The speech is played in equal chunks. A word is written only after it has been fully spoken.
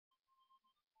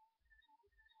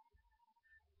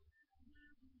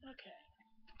Okay,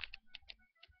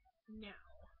 now,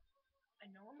 I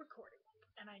know I'm recording,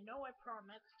 and I know I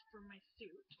promised for my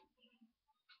suit.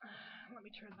 Let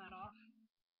me turn that off.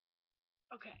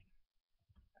 Okay,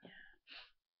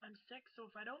 I'm sick, so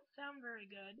if I don't sound very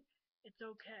good, it's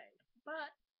okay.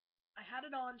 But, I had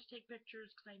it on to take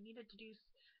pictures because I needed to do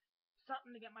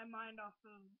something to get my mind off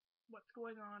of what's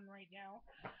going on right now.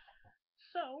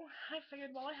 So, I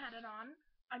figured while I had it on,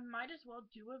 I might as well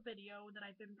do a video that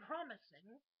I've been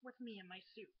promising with me in my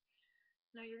suit.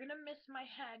 Now you're gonna miss my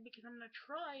head because I'm gonna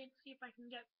try and see if I can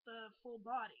get the full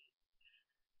body.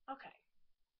 Okay.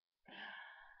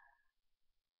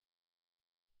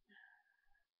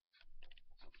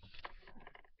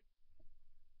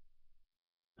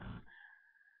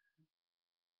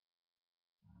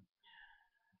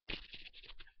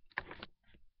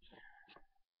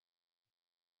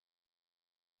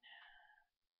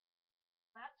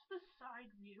 That's the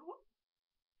side view.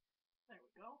 There we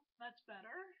go. That's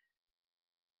better.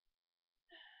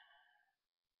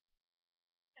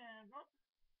 And oh,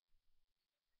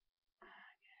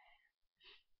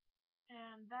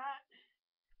 and that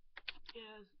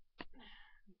is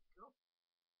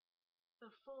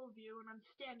the full view, and I'm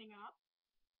standing up.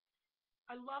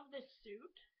 I love this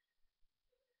suit.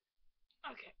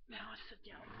 Okay, now let's sit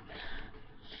down.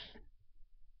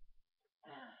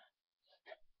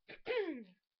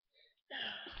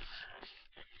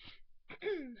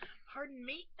 Pardon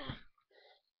me,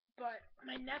 but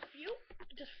my nephew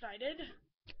decided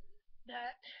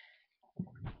that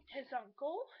his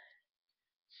uncle,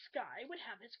 Sky, would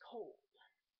have his cold.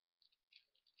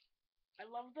 I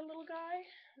love the little guy,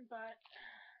 but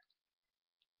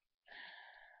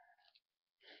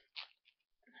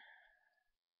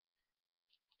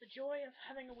the joy of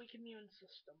having a weak immune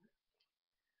system.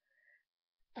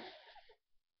 Okay.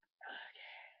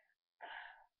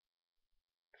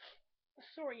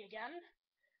 Sorry again.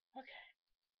 Okay.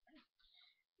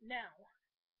 Now,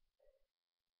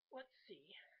 let's see.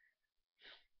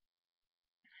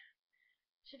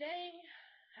 Today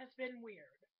has been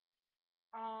weird.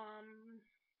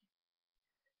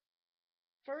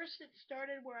 First it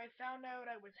started where I found out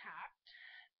I was hacked,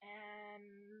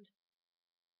 and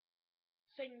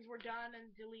things were done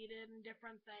and deleted and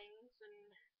different things,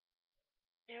 and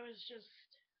it was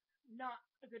just not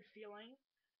a good feeling.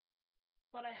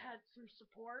 But I had some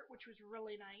support, which was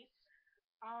really nice.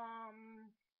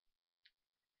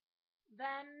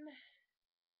 Then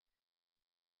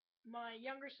my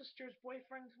younger sister's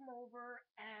boyfriend came over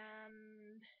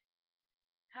and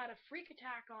had a freak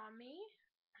attack on me,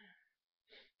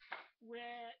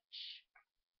 which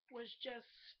was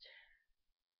just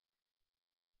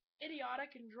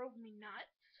idiotic and drove me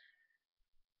nuts.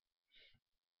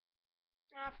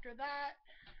 After that,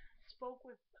 spoke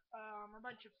with a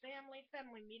bunch of family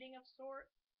meeting of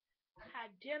sorts,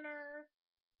 had dinner,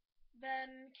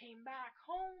 then came back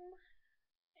home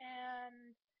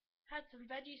and had some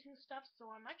veggies and stuff, so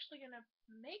I'm actually gonna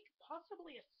make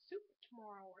possibly a soup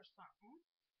tomorrow or something.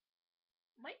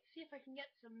 Might see if I can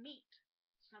get some meat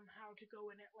somehow to go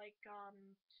in it, like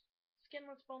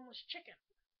skinless, boneless chicken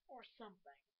or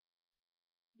something.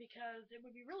 Because it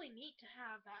would be really neat to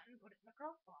have that and put it in the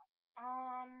crock pot.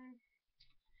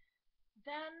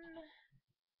 Then,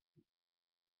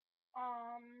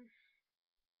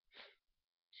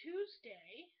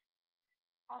 Tuesday,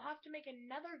 I'll have to make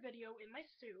another video in my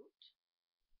suit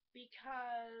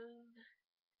because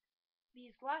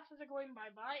these glasses are going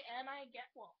bye-bye and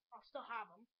I'll still have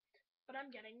them, but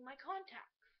I'm getting my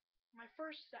contacts, my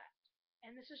first set,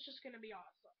 and this is just going to be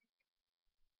awesome.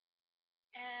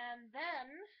 And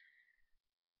then,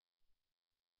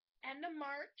 end of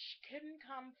March couldn't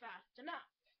come fast enough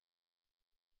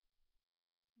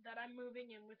that I'm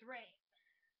moving in with Rain.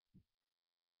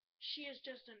 She is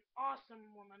just an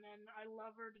awesome woman and I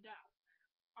love her to death.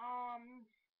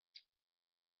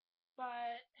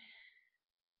 But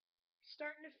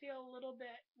starting to feel a little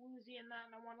bit woozy in that,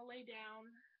 and I want to lay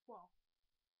down. Well,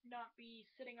 not be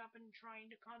sitting up and trying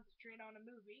to concentrate on a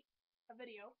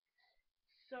video.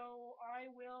 So I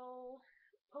will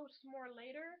post more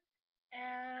later,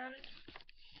 and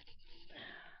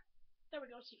there we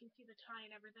go, so you can see the tie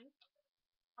and everything.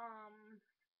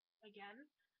 Again,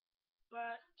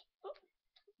 but oh,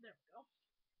 there we go.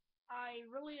 I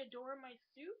really adore my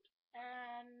suit,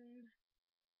 and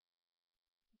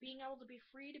being able to be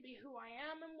free to be who I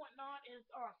am and whatnot is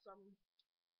awesome.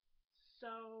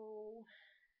 So,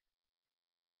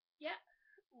 yeah,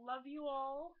 love you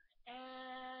all,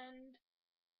 and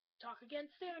talk again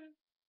soon.